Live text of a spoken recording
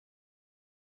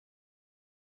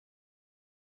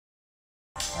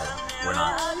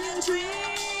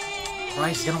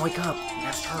Bryce, he's gonna wake up. He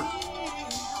got hurt.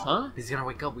 Huh? He's gonna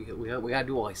wake up. We gotta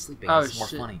do all he's sleeping. Oh, It's more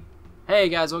shit. funny. Hey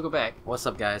guys, welcome back. What's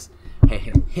up, guys?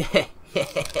 Hey,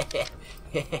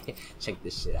 check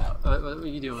this shit out. What are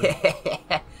you doing?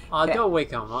 Oh, don't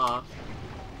wake him up.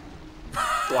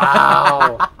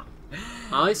 Wow.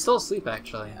 Oh, he's still asleep,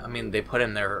 actually. I mean, they put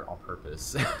him there on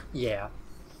purpose. Yeah.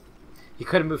 He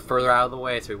could have moved further out of the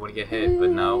way so he wouldn't get hit, but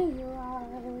no.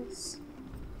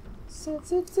 So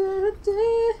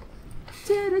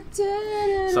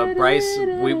Bryce,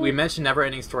 we mentioned Never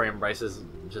Ending Story, and Bryce is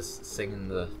just singing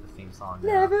the theme song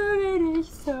now. Never ending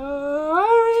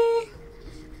story.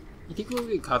 You think we'll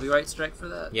get a copyright strike for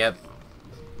that? Yep,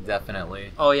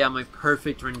 definitely. Oh yeah, my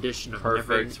perfect rendition of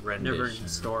Perfect Never rendition. Ending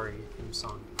Story theme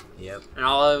song. Yep, And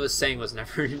all I was saying was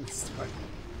Never Ending Story.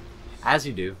 as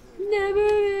you do. Never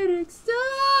Ending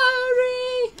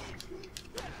Story.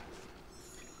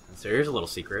 So here's a little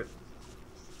secret.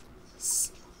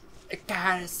 I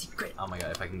got a secret. Oh my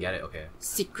god, if I can get it, okay.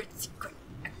 Secret.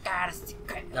 I got a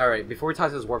secret. Alright, before we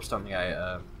talk to this warp stone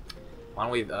guy, why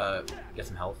don't we get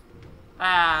some health?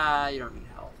 Ah, you don't need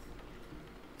help.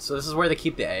 So this is where they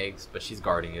keep the eggs, but she's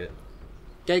guarding it.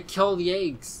 Gotta kill the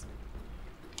eggs.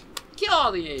 Kill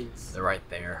all the eggs. They're right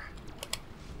there.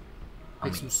 I'm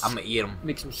Make gonna some eat them.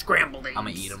 Make some scrambled eggs. I'm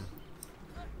gonna eat them.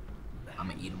 I'm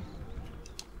gonna eat them.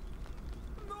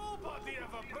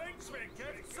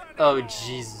 Oh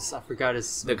Jesus, I forgot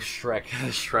his. The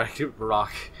Shrek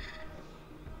rock.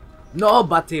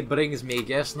 Nobody brings me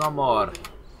gifts no more.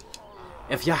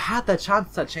 If you had the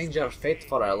chance to change your fate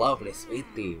for a lovely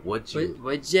sweetie, would you?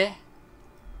 Would ya?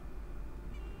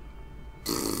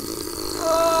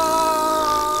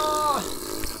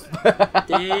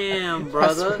 Damn,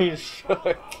 brother. That's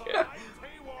shook.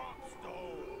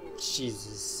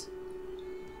 Jesus.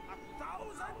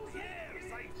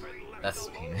 That's his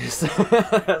penis.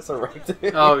 That's a rectum.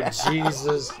 Oh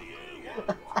Jesus.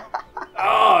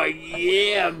 Oh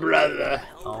yeah, brother.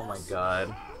 Oh my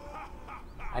god.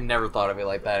 I never thought of it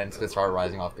like that until it started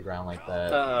rising off the ground like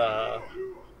that.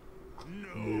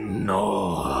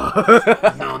 No.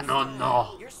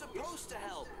 No. You're supposed to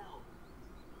help.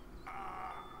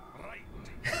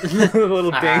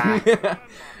 Little ding.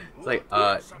 It's like,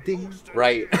 ding.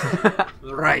 Right.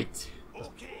 Right.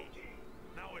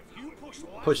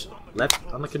 Push left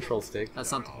on the control stick.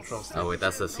 That's not the control stick. Oh wait,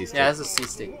 that's the C stick. Yeah, that's a C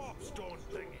stick.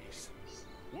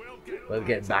 We'll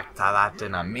get back to that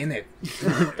in a minute.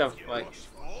 The fuck?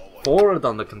 Forward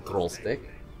on the control stick.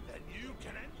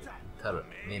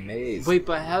 Me maze. Wait,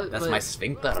 but how? That's but, my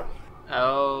sphincter.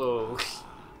 Oh.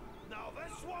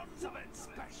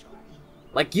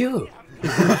 Like you.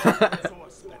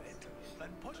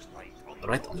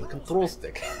 Right on the control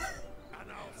stick.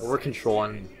 We're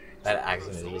controlling that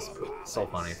accident. Is so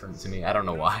funny to me. I don't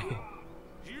know why.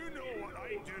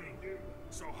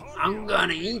 I'm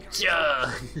gonna eat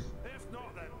ya.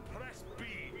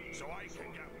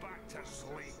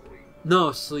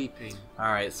 No sleeping.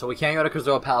 Alright, so we can't go to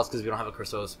Krazoa Palace because we don't have a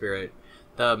Krazoa Spirit.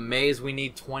 The maze, we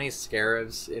need 20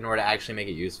 scarabs in order to actually make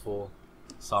it useful.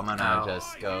 So I'm gonna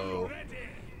just go...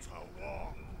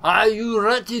 Are you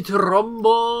ready to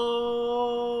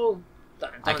rumble?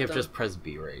 I could just press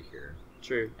B right here.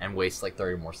 True. And waste like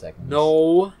 30 more seconds.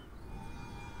 No.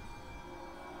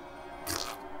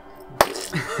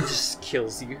 It just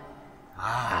kills you.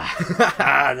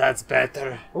 Ah. That's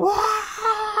better.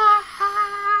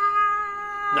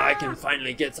 Now I can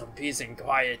finally get some peace and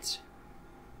quiet.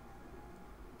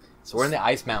 So we're in the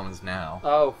Ice Mountains now.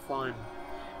 Oh, fun.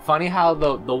 Funny how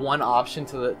the one option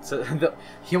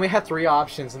he only had 3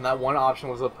 options, and that one option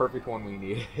was the perfect one we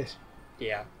needed.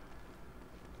 Yeah.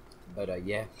 But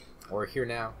yeah, we're here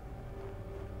now.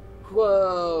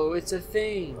 Whoa, it's a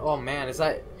thing. Oh man, that's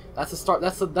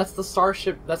the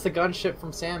starship, that's the gunship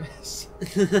from Samus.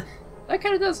 That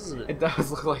kind of does, doesn't it? It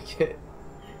does look like it.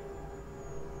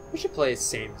 We should play a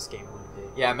Samus game one day.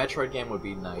 Yeah, Metroid game would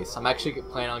be nice. I'm actually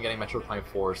planning on getting Metroid Prime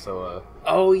 4, so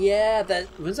Oh yeah,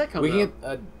 when's that coming we out?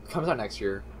 can comes out next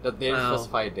year. They didn't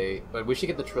specify a date, but we should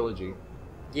get the trilogy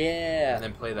Yeah. and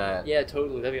then play that. Yeah,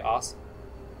 totally. That'd be awesome.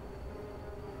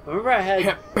 Remember I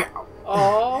had...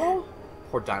 Oh,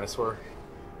 Poor dinosaur,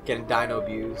 getting dino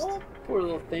abused. poor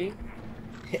little thing.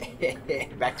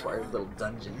 Back to our little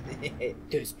dungeon.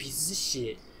 Those pieces of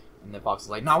shit. And then Fox is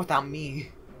like, not without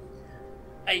me.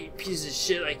 I eat pieces of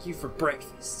shit like you for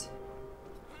breakfast.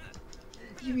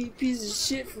 You eat pieces of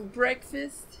shit for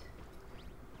breakfast?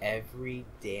 Every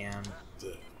damn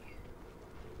day.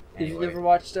 You've never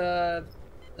watched, I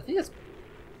think that's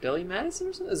Billy Madison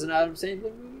or something? Is it an Adam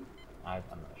Sandler movie? I'm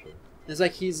not sure. It's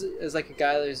like he's like a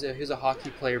guy who's a hockey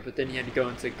player, but then he had to go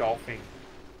into golfing.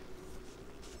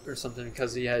 or something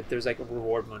because there's like a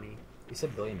reward money. You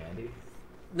said Billy Mandy?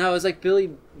 No, it was like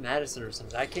Billy Madison or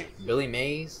something. I can't. Billy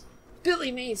Mays?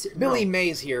 Billy Mays. Billy No.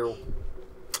 Mays here.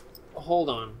 Hold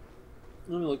on.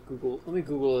 Let me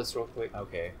Google this real quick.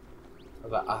 Okay. I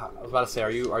was about to say,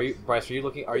 are you Bryce?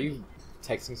 Are you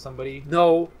texting somebody?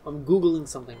 No, I'm Googling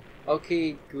something.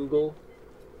 Okay, Google.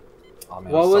 Oh,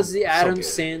 man, What it's was the so Adam good.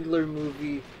 Sandler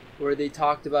movie where they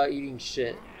talked about eating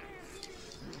shit?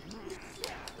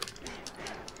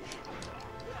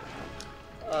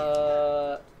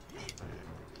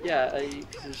 Yeah, I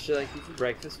eat piece of shit like you for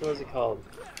breakfast. What was it called?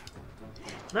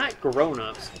 Not Grown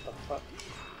Ups. What the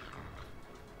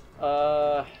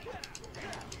fuck?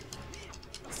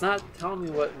 It's not telling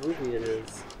me what movie it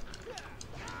is.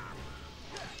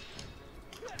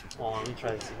 Hold on, let me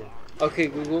try this again. Okay,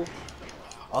 Google.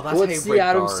 Oh, that's What's how you the break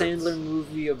Adam guards. Sandler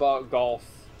movie about golf?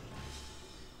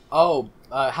 Oh,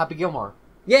 Happy Gilmore.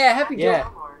 Yeah, Happy Yeah.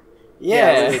 Gilmore.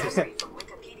 Yeah. Yeah.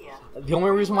 The only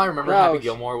reason why I remember Ouch. Happy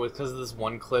Gilmore was because of this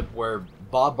one clip where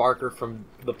Bob Barker from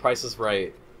The Price is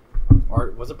Right,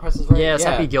 or was it Price is Right? Yeah, it's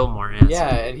Happy Gilmore. Yeah,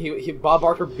 and he Bob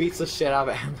Barker beats the shit out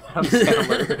of Adam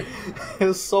Sandler. It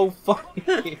was so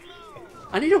funny.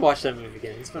 I need to watch that movie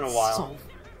again. It's been a while. So-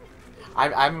 I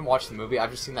haven't watched the movie.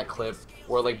 I've just seen that clip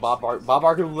where like Bob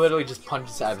Barker literally just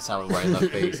punches Adam Sandler right in the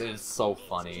face. It is so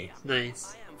funny.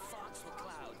 Nice.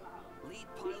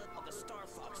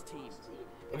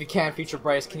 If you can't feature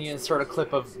Bryce, can you insert a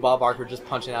clip of Bob Barker just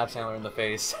punching Adam Sandler in the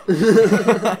face?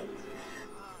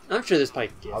 I'm sure there's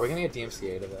probably. Are we gonna get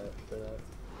DMCA to that for that?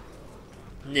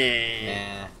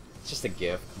 Nah. Nah, it's just a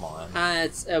GIF. Come on.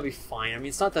 It'll be fine. I mean,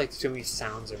 it's not like too many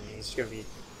sounds or anything. It's just gonna be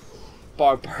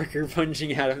Bob Barker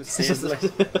punching Adam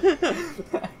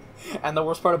Sandler. And the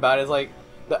worst part about it is like,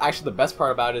 actually the best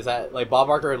part about it is that like Bob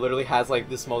Barker literally has like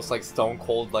this most like stone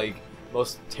cold like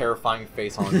most terrifying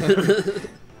face on him,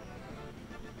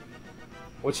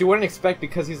 which you wouldn't expect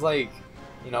because he's like,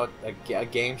 you know, a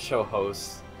game show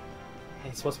host. And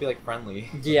he's supposed to be like friendly.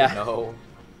 Yeah. No.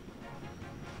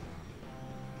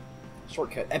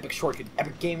 Shortcut, epic shortcut,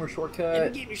 epic gamer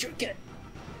shortcut. Give me a shortcut.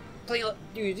 Playing,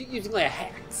 dude, you're using like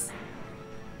hacks.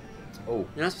 Oh,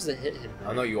 You're not supposed to hit him. oh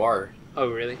Right? no, you are. Oh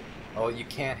really? Oh, you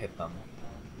can't hit them.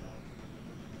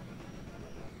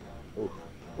 Ooh,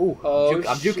 ooh, Oh,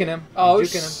 I'm juking him. I'm Oh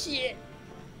juking him. shit.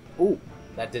 Ooh,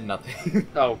 that did nothing.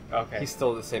 Oh okay. He's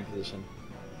still in the same position.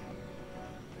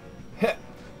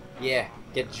 Yeah,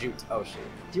 get juked. Oh shit.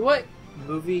 Do you know what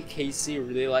movie Casey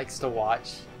really likes to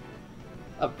watch?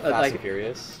 Fast Like and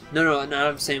Furious. no,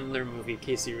 not a Sandler movie.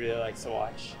 Casey really likes to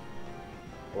watch.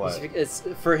 What? It's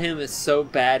for him. It's so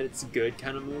bad it's good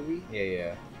kind of movie. Yeah,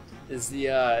 yeah. Is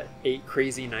the 8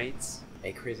 Crazy Nights.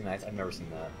 8 Crazy Nights. I've never seen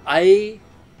that. I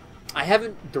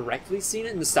haven't directly seen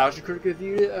it. Nostalgia Critic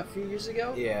reviewed it a few years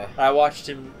ago. Yeah. I watched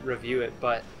him review it,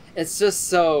 but it's just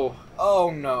so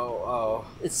Oh no. Oh.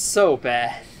 it's so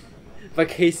bad. But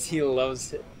Casey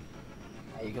loves it.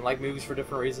 You can like movies for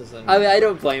different reasons, and I mean, I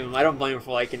don't blame him. I don't blame him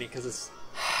for liking it because it's.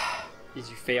 Did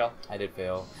you fail? I did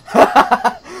fail.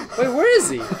 Wait, where is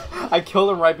he? I killed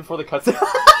him right before the cutscene.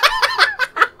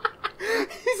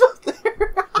 He's up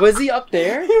there. Was he up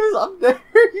there? He was up there.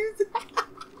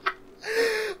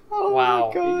 Oh Wow.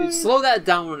 my God. You slow that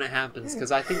down when it happens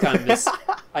because I think I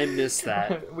missed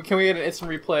that. Can we get an instant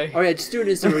replay? Oh yeah, just do an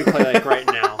instant replay like right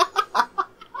now.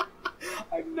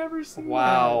 I've never seen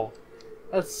Wow. that.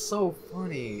 That's so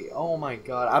funny. Oh my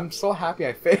God. I'm so happy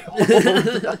I failed.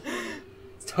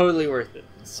 It's totally worth it.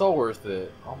 So worth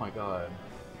it. Oh my God.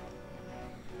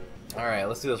 Alright,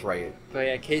 let's do this right. But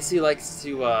yeah, Casey likes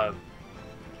to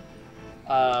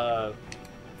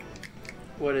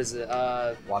what is it?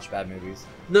 Watch bad movies.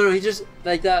 No, he just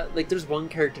like that. Like, there's one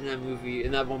character in that movie,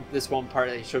 in this one part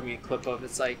that he showed me a clip of.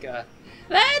 It's like,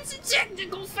 that's a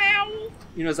technical foul.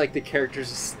 You know, it's like the characters.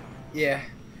 Just, Yeah.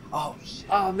 Oh shit.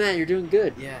 oh man, you're doing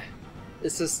good. Yeah.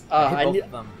 It's just, I hit I both need,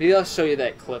 of them. maybe I'll show you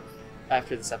that clip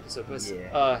after this episode. But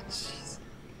Yeah. jeez,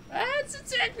 that's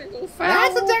a technical foul.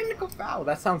 That's a technical foul.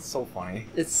 That sounds so funny.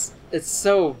 It's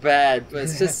so bad, but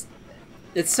it's just,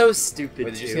 it's so stupid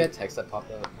Wait, did you too. see that text that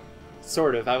popped up?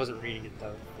 Sort of. I wasn't reading it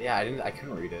though. Yeah, I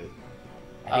couldn't read it.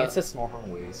 I think it says small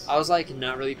horn ways. I was like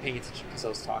not really paying attention because I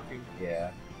was talking.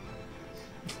 Yeah.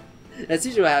 That's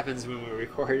usually what happens when we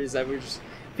record. Is that we're just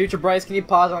Future Bryce, can you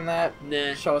pause on that?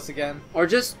 nah, Show us again. or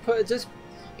just put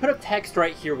a text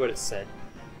right here what it said.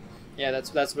 Yeah,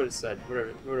 that's what it said.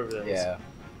 Whatever that is. Yeah.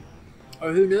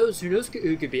 Or who knows? Who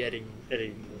could be editing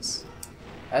this?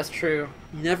 That's true.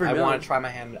 You never I know. want to try my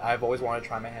hand. I've always wanted to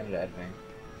try my hand at editing.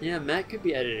 Yeah, Matt could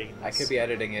be editing this. I could be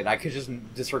editing it. I could just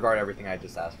disregard everything I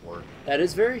just asked for. That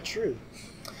is very true.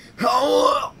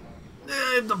 Oh,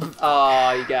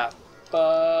 Oh, you got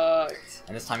fucked.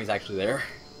 And this time he's actually there.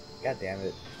 God damn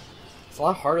it. It's a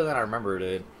lot harder than I remember,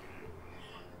 dude.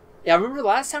 Yeah, I remember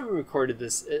last time we recorded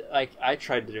this, I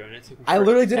tried to do it and it took me I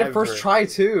literally did it forever. first try,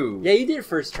 too. Yeah, you did it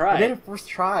first try. I did it first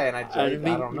try, and I don't You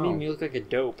know. made me look like a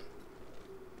dope.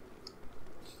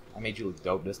 I made you look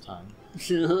dope this time.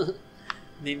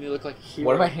 Made me look like a hero.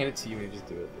 What if I hand it to you and you just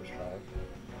do it first try?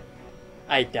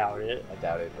 I doubt it. I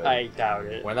doubt it, but I doubt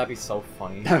it. wouldn't that be so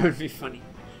funny? That would be funny.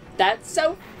 That's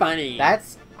so funny.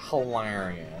 That's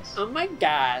hilarious. Oh my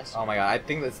gosh. Oh my god, I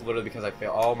think that's literally because I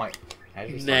failed. Oh my... I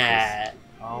just Nah. restarted this.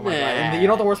 Oh my god. Nah. And you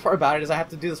know what the worst part about it is I have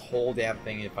to do this whole damn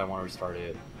thing if I want to restart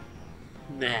it.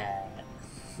 Nah.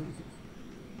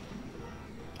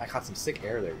 I caught some sick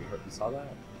air there. You saw that?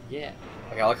 Yeah.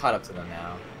 Okay, I'll caught up to them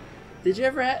now. Have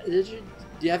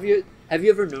you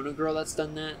ever known a girl that's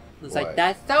done that? It's What? like,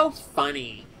 that's so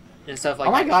funny. Instead of like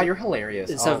oh my god, actually- you're hilarious.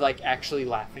 Instead Oh. of like actually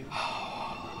laughing.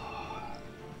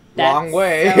 Wrong That's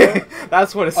way. so-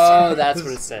 That's what it says. Oh, that's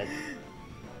what it said.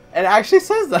 It actually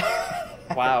says that.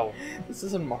 Wow. This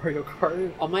isn't Mario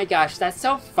Kart. Oh my gosh, that's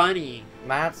so funny.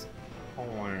 That's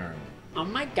hilarious. Oh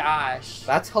my gosh.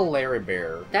 That's Hilary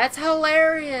Bear. That's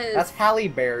hilarious. That's Halle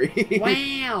Berry.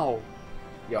 Wow.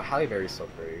 Yo, Halle Berry's so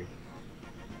pretty.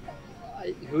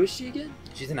 Who is she again?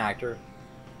 She's an actor.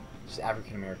 She's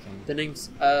African American. The name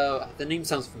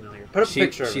sounds familiar. Put up a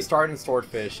picture of She her. starred in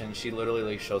Swordfish, and she literally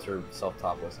like shows herself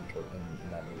topless in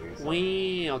that movie. So.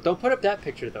 Wow. Don't put up that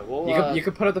picture though. We'll, You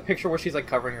could put up the picture where she's like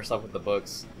covering herself with the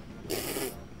books.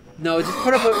 No, just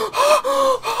put up a.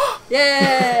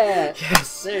 Yeah.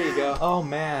 Yes. There you go. Oh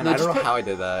man, No, I don't just know how I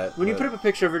did that. When you but- put up a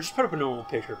picture of her, just put up a normal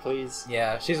picture, please.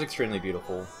 Yeah, she's extremely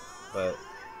beautiful, but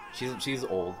she's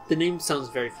old. The name sounds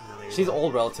very familiar. She's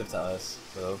old relative to us,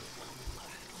 so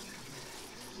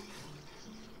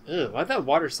Ew, why that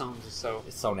water sound is so.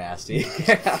 it's so nasty.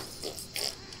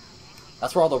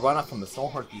 That's where all the runoff from the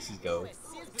Soulheart pieces go.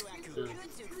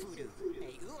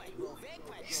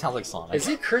 He sounds like Sonic. Is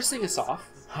he cursing us off?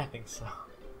 I think so.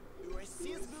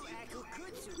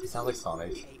 He sounds like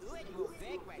Sonic.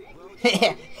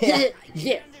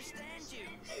 Yeah.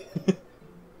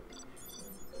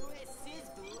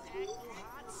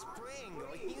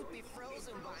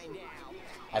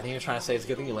 I think you're trying to say it's a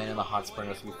good thing you landed in a hot spring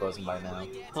or else you'd be frozen by now.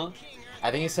 Huh?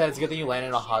 I think you said it's a good thing you landed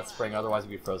in a hot spring, otherwise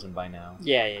you'd be frozen by now.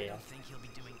 Yeah.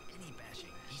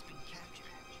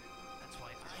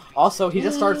 Also, he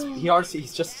just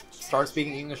starts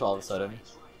speaking English all of a sudden.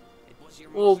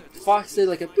 Well, Fox did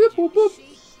like a boop boop boop.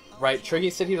 Right, Tricky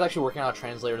said he was actually working on a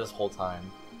translator this whole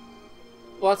time.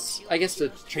 Well, I guess the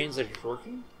translator's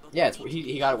working. Yeah,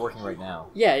 he got it working right now.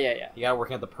 Yeah. He got it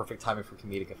working at the perfect timing for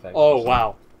comedic effect. Oh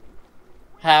wow.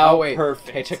 How Oh wait, perfect.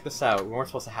 hey, check this out. We weren't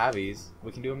supposed to have these.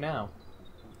 We can do them now.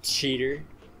 Cheater.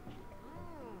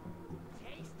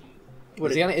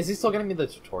 Is he still gonna be the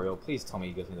tutorial? Please tell me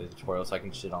he gives me the tutorial so I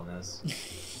can shit on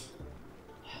this.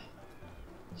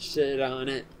 Shit on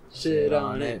it. Shit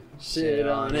on it. Shit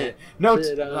on it. No,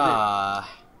 Shit on it.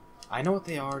 I know what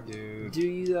they are, dude. Do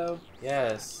you though?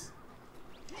 Yes.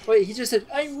 Wait, he just said,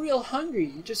 "I'm real hungry."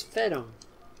 You just fed him.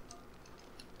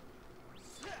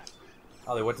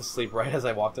 Oh, they went to sleep right as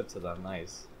I walked up to them.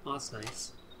 Nice. Oh, that's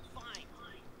nice.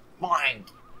 Fine.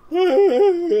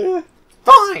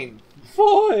 Fine.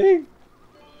 Fine.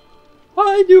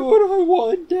 I do what I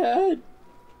want, Dad.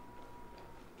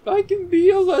 I can be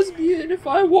a lesbian if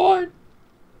I want.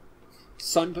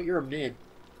 Son, but you're a man.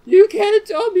 You can't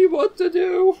tell me what to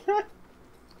do.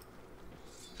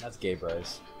 That's gay,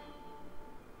 Bryce.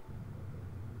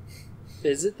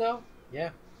 Is it though? Yeah.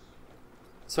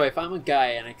 So if I'm a guy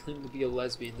and I claim to be a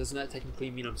lesbian, doesn't that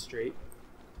technically mean I'm straight?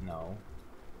 No.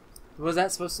 What is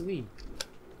that supposed to mean?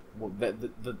 Well,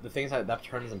 the thing is that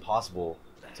term is impossible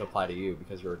to apply to you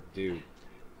because you're a dude.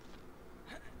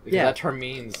 Because Yeah. that term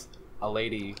means a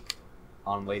lady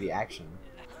on lady action.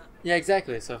 Yeah,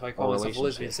 exactly. So if I call Or myself a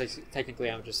lesbian, relationship. it's technically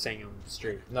I'm just saying I'm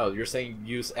straight. No, you're saying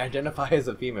you identify as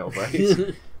a female,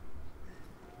 right?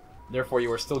 Therefore,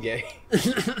 you are still gay.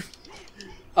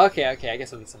 Okay, I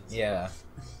guess that makes sense. Yeah.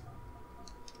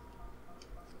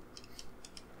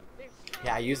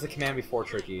 Yeah, I used the command before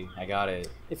Tricky. I got it.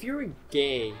 If you were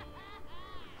gay,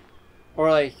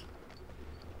 or like,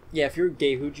 yeah, if you were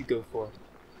gay, who'd you go for?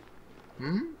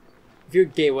 Hmm? If you're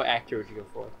gay, what actor would you go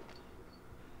for?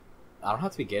 I don't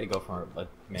have to be gay to go for a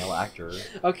male actor.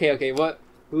 Okay, what?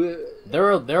 Who?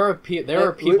 There are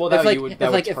people that if, you would if,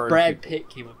 that like would if turn Brad people- Pitt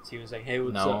came up to you and was like, "Hey,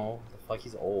 what's up?" No, the fuck,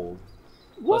 he's old.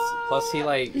 What? Plus he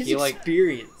He's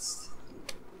experienced.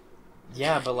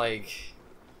 yeah, but like,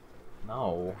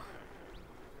 no.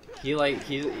 He's like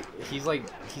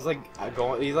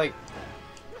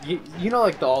you know,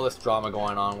 like all this drama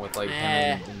going on with like him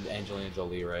Eh. and Angelina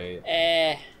Jolie, right?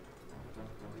 Eh.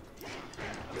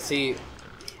 See,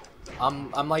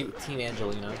 I'm like Team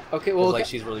Angelina. Okay, 'Cause, well, like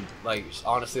she's really like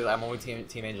honestly, I'm only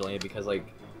Team Angelina because like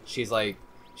she's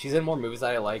in more movies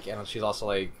that I like, and she's also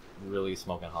like really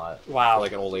smoking hot. Wow. For,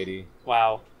 like an old lady.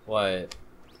 wow. What?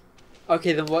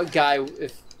 Okay, then what guy,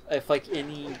 if like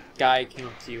any guy came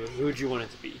up to you, who would you want it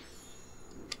to be?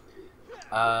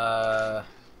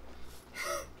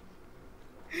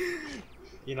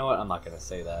 You know what? I'm not gonna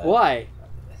say that. Why?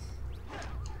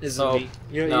 Is So, it me?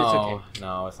 You know, no, it's okay.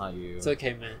 no, it's not you. It's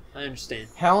okay, man. I understand.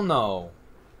 Hell no.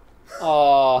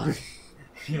 Oh.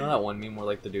 You know that one meme where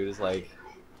like the dude is like,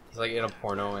 he's like in a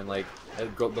porno and like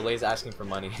the lady's asking for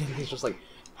money and he's just like,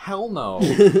 hell no.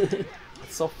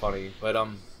 It's so funny, but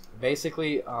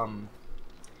basically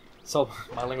so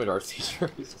my language arts teacher,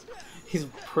 he's a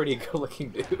pretty good looking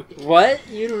dude. What?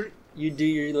 You do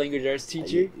your language arts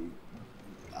teacher?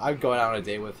 I'd go out on a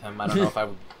date with him. I don't know if I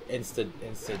would instant,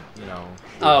 you know.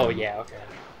 Oh yeah, okay.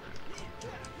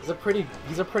 He's a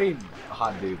pretty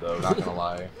hot dude though. Not gonna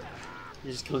lie. He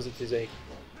just comes up to like,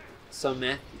 so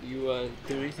Matt, you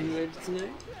do anything later tonight?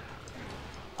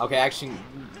 Okay, actually,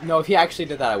 no. If he actually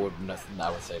did that, I would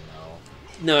say no.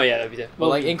 No, yeah, that'd be that. But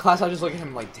like in class, I just look at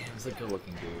him like, damn, he's a good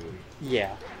looking dude.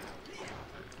 Yeah.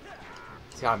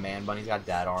 He's got a man bun. He's got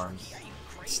dad arms.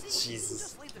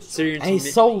 Jesus. So you're And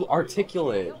he's so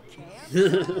articulate.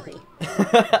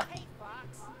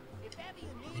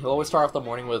 He'll always start off the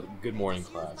morning with "Good morning,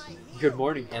 class," Good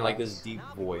morning. and like this deep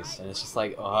voice, and it's just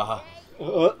like,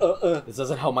 this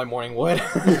doesn't help my morning. Would.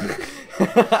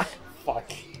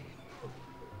 Fuck.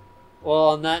 Well,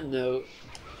 on that note,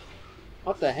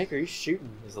 what the heck are you shooting?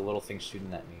 There's a little thing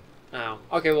shooting at me. Oh.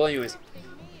 Okay. Well, anyways.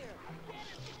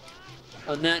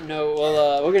 On that note,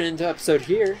 well, we're gonna end the episode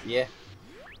here. Yeah.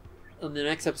 On the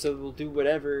next episode, we'll do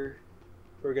whatever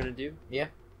we're gonna do. Yeah.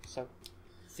 So,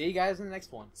 See you guys in the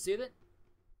next one. see you then.